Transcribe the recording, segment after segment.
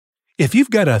If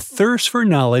you've got a thirst for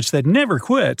knowledge that never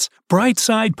quits,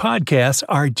 Brightside Podcasts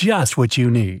are just what you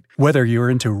need. Whether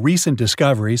you're into recent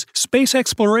discoveries, space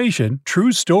exploration,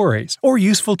 true stories, or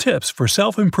useful tips for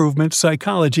self-improvement,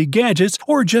 psychology, gadgets,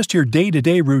 or just your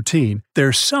day-to-day routine,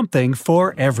 there's something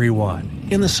for everyone.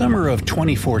 In the summer of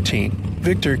 2014,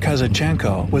 Viktor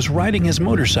Kazachenko was riding his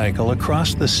motorcycle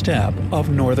across the steppe of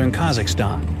northern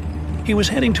Kazakhstan. He was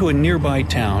heading to a nearby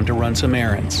town to run some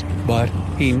errands, but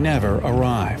he never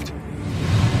arrived.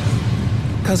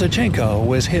 Kazachenko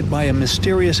was hit by a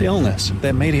mysterious illness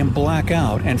that made him black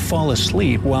out and fall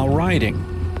asleep while riding.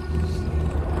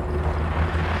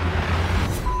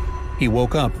 He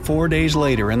woke up 4 days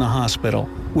later in the hospital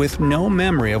with no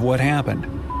memory of what happened,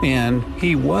 and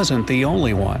he wasn't the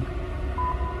only one.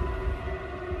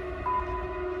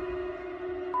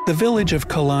 The village of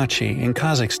Kalachi in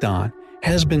Kazakhstan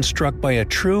has been struck by a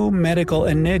true medical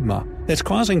enigma that's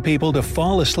causing people to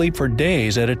fall asleep for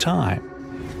days at a time.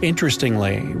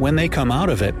 Interestingly, when they come out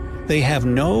of it, they have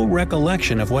no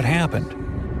recollection of what happened.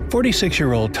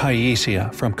 46-year-old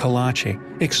Taisia from Kalachi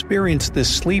experienced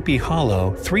this sleepy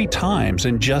hollow 3 times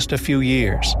in just a few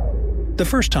years. The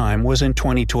first time was in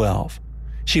 2012.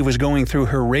 She was going through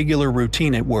her regular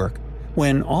routine at work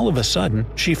when all of a sudden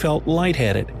she felt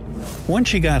lightheaded. Once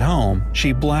she got home,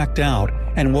 she blacked out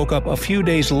and woke up a few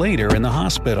days later in the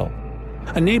hospital.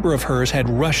 A neighbor of hers had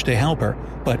rushed to help her,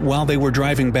 but while they were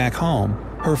driving back home,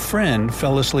 her friend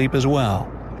fell asleep as well.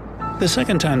 The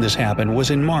second time this happened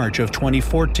was in March of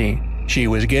 2014. She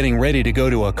was getting ready to go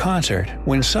to a concert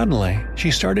when suddenly she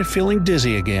started feeling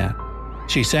dizzy again.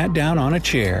 She sat down on a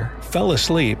chair, fell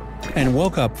asleep, and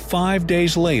woke up 5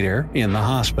 days later in the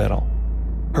hospital.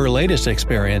 Her latest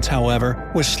experience,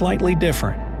 however, was slightly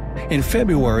different. In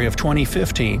February of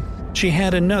 2015, she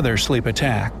had another sleep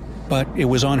attack, but it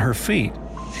was on her feet.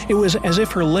 It was as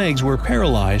if her legs were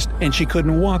paralyzed and she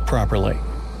couldn't walk properly.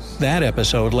 That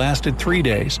episode lasted 3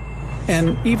 days,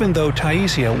 and even though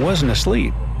Taisia wasn't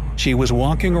asleep, she was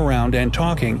walking around and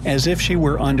talking as if she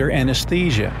were under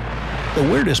anesthesia. The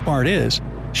weirdest part is,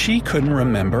 she couldn't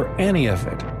remember any of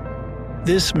it.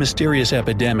 This mysterious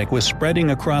epidemic was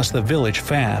spreading across the village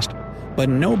fast, but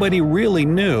nobody really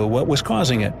knew what was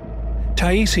causing it.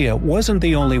 Taisia wasn't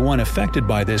the only one affected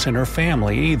by this in her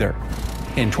family either.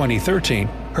 In 2013,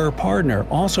 her partner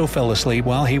also fell asleep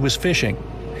while he was fishing.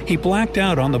 He blacked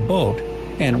out on the boat,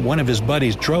 and one of his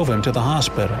buddies drove him to the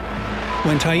hospital.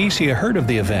 When Taisia heard of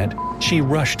the event, she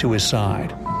rushed to his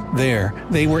side. There,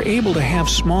 they were able to have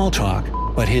small talk,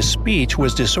 but his speech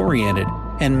was disoriented,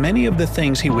 and many of the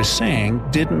things he was saying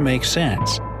didn't make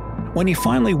sense. When he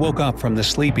finally woke up from the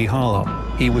sleepy hollow,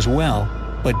 he was well,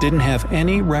 but didn't have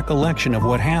any recollection of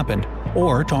what happened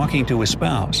or talking to his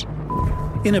spouse.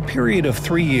 In a period of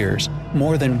 3 years,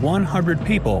 more than 100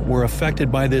 people were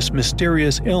affected by this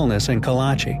mysterious illness in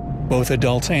Kalachi. Both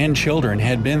adults and children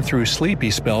had been through sleepy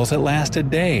spells that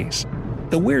lasted days.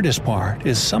 The weirdest part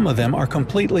is some of them are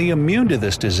completely immune to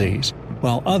this disease,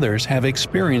 while others have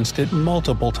experienced it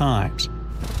multiple times.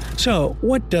 So,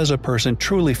 what does a person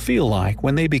truly feel like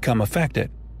when they become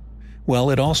affected? Well,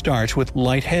 it all starts with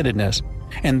lightheadedness,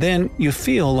 and then you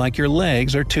feel like your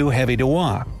legs are too heavy to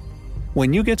walk.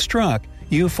 When you get struck,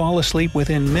 you fall asleep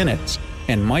within minutes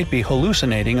and might be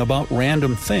hallucinating about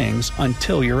random things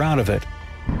until you're out of it.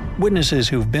 Witnesses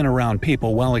who've been around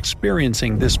people while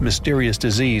experiencing this mysterious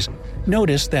disease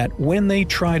notice that when they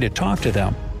try to talk to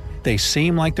them, they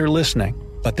seem like they're listening,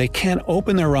 but they can't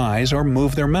open their eyes or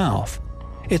move their mouth.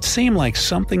 It seemed like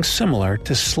something similar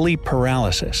to sleep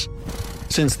paralysis.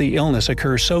 Since the illness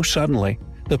occurs so suddenly,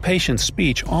 the patient's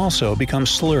speech also becomes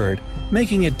slurred,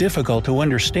 making it difficult to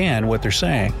understand what they're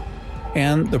saying.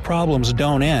 And the problems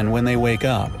don't end when they wake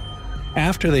up.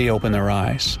 After they open their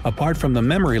eyes, apart from the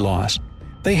memory loss,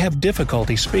 they have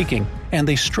difficulty speaking and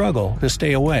they struggle to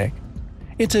stay awake.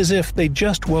 It's as if they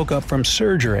just woke up from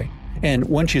surgery, and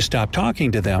once you stop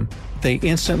talking to them, they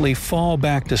instantly fall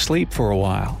back to sleep for a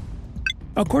while.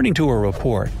 According to a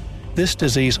report, this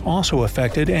disease also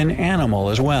affected an animal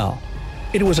as well.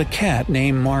 It was a cat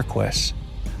named Marquis.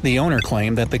 The owner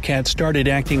claimed that the cat started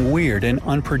acting weird and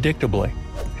unpredictably.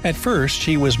 At first,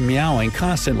 she was meowing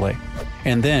constantly,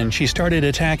 and then she started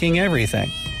attacking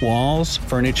everything – walls,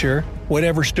 furniture,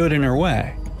 whatever stood in her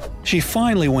way. She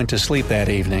finally went to sleep that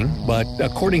evening, but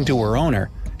according to her owner,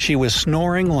 she was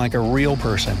snoring like a real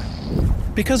person.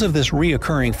 Because of this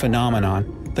reoccurring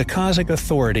phenomenon, the Kazakh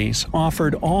authorities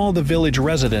offered all the village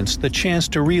residents the chance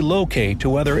to relocate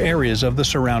to other areas of the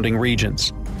surrounding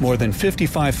regions. More than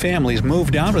 55 families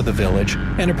moved out of the village,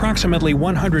 and approximately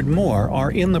 100 more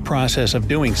are in the process of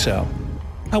doing so.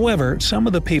 However, some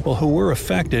of the people who were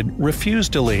affected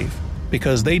refused to leave.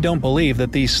 because they don't believe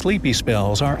that these sleepy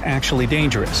spells are actually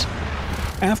dangerous.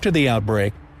 After the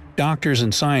outbreak, doctors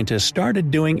and scientists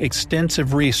started doing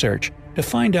extensive research to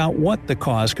find out what the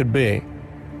cause could be.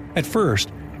 At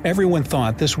first, everyone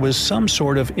thought this was some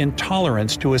sort of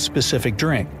intolerance to a specific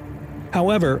drink.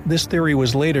 However, this theory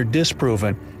was later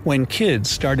disproven when kids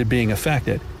started being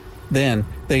affected. Then,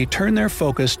 they turned their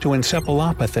focus to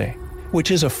encephalopathy, which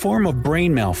is a form of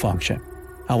brain malfunction.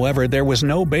 However, there was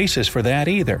no basis for that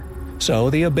either, so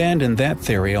they abandoned that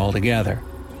theory altogether.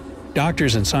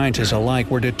 Doctors and scientists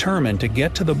alike were determined to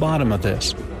get to the bottom of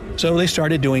this, so they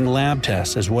started doing lab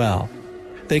tests as well.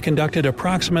 They conducted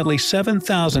approximately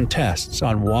 7,000 tests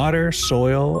on water,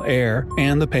 soil, air,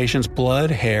 and the patient's blood,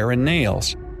 hair, and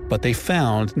nails, but they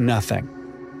found nothing.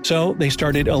 So they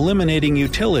started eliminating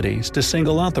utilities to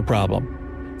single out the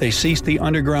problem. They ceased the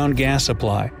underground gas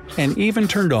supply and even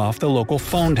turned off the local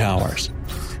phone towers.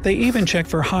 They even checked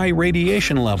for high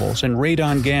radiation levels and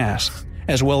radon gas,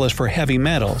 as well as for heavy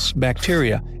metals,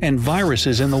 bacteria, and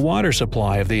viruses in the water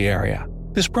supply of the area.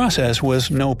 This process was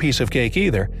no piece of cake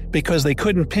either, because they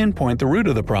couldn't pinpoint the root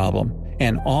of the problem,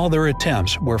 and all their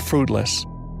attempts were fruitless.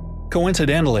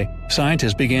 Coincidentally,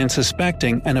 scientists began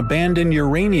suspecting an abandoned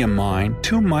uranium mine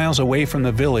 2 miles away from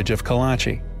the village of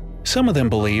Kalachi. Some of them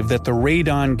believed that the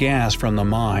radon gas from the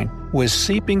mine was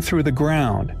seeping through the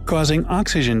ground, causing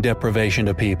oxygen deprivation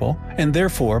to people and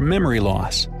therefore memory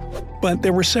loss. But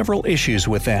there were several issues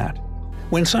with that.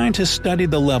 When scientists studied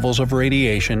the levels of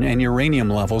radiation and uranium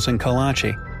levels in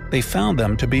Kalachi, they found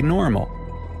them to be normal.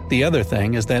 The other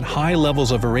thing is that high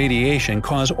levels of irradiation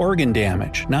cause organ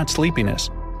damage, not sleepiness.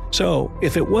 So,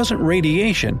 if it wasn't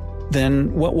radiation,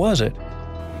 then what was it?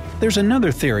 There's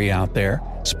another theory out there,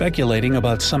 speculating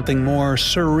about something more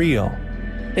surreal.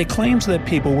 It claims that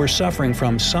people were suffering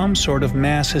from some sort of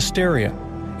mass hysteria,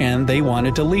 and they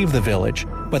wanted to leave the village,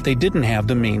 but they didn't have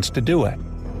the means to do it.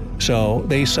 So,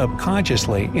 they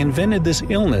subconsciously invented this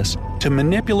illness to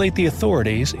manipulate the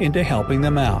authorities into helping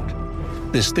them out.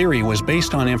 This theory was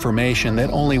based on information that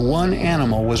only one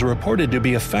animal was reported to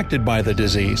be affected by the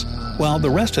disease, while the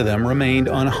rest of them remained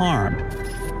unharmed.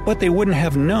 But they wouldn't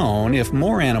have known if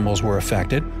more animals were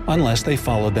affected unless they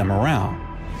followed them around.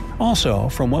 Also,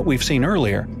 from what we've seen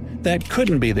earlier, that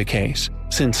couldn't be the case,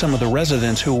 since some of the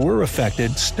residents who were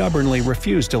affected stubbornly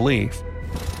refused to leave.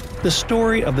 The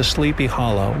story of the Sleepy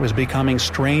Hollow was becoming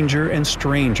stranger and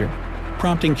stranger,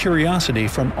 prompting curiosity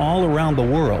from all around the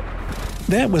world.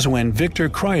 That was when Viktor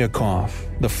Kryukov,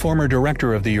 the former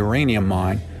director of the uranium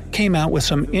mine, came out with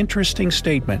some interesting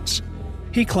statements.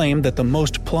 He claimed that the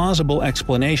most plausible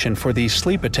explanation for these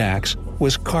sleep attacks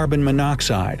was carbon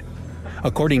monoxide.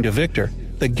 According to Viktor,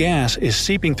 the gas is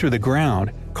seeping through the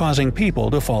ground, causing people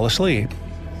to fall asleep.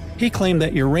 He claimed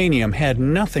that uranium had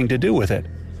nothing to do with it,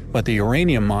 but the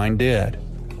uranium mine did.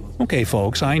 Okay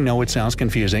folks, I know it sounds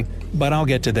confusing, but I'll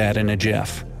get to that in a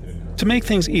jiff. To make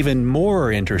things even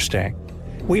more interesting,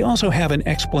 we also have an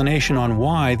explanation on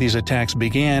why these attacks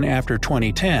began after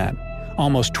 2010,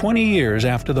 almost 20 years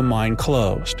after the mine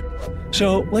closed.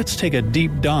 So let's take a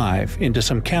deep dive into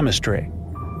some chemistry.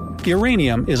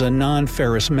 Uranium is a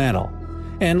non-ferrous metal,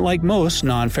 and like most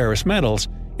non-ferrous metals,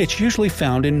 it's usually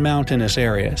found in mountainous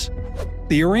areas.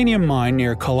 The uranium mine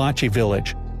near Kalachi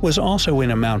village was also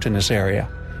in a mountainous area,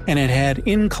 and it had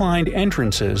inclined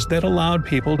entrances that allowed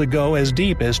people to go as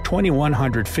deep as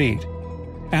 2,100 feet.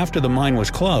 After the mine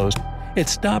was closed, it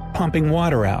stopped pumping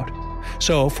water out,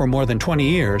 so for more than 20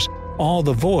 years, all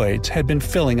the voids had been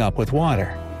filling up with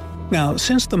water. Now,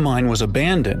 since the mine was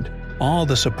abandoned, all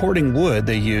the supporting wood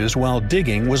they used while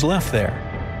digging was left there.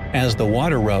 As the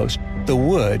water rose, the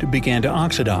wood began to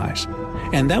oxidize,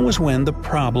 and that was when the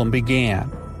problem began.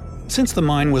 Since the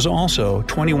mine was also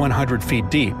 2,100 feet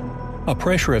deep, a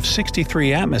pressure of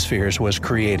 63 atmospheres was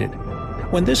created.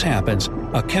 When this happens,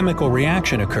 a chemical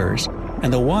reaction occurs,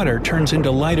 and the water turns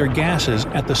into lighter gases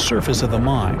at the surface of the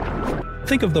mine.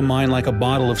 Think of the mine like a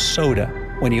bottle of soda.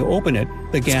 When you open it,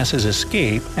 the gases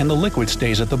escape and the liquid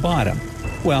stays at the bottom.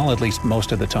 Well, at least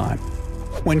most of the time.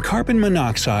 When carbon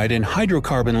monoxide and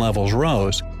hydrocarbon levels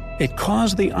rose, it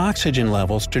caused the oxygen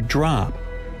levels to drop.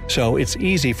 So it's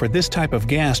easy for this type of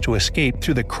gas to escape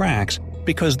through the cracks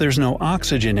because there's no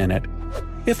oxygen in it.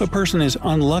 If a person is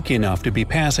unlucky enough to be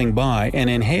passing by and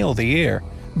inhale the air,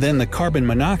 then the carbon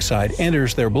monoxide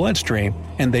enters their bloodstream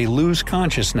and they lose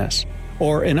consciousness,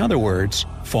 or in other words,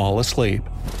 fall asleep.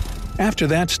 After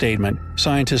that statement,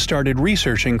 scientists started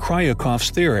researching Kryukov's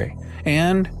theory,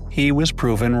 and he was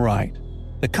proven right.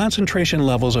 The concentration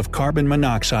levels of carbon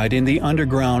monoxide in the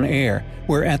underground air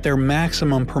were at their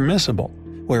maximum permissible,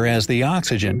 whereas the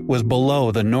oxygen was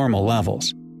below the normal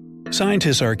levels.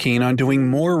 Scientists are keen on doing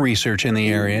more research in the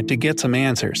area to get some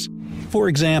answers. For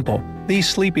example, these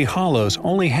Sleepy Hollows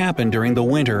only happen during the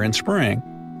winter and spring.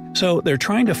 So they're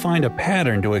trying to find a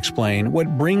pattern to explain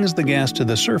what brings the gas to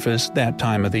the surface that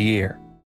time of the year.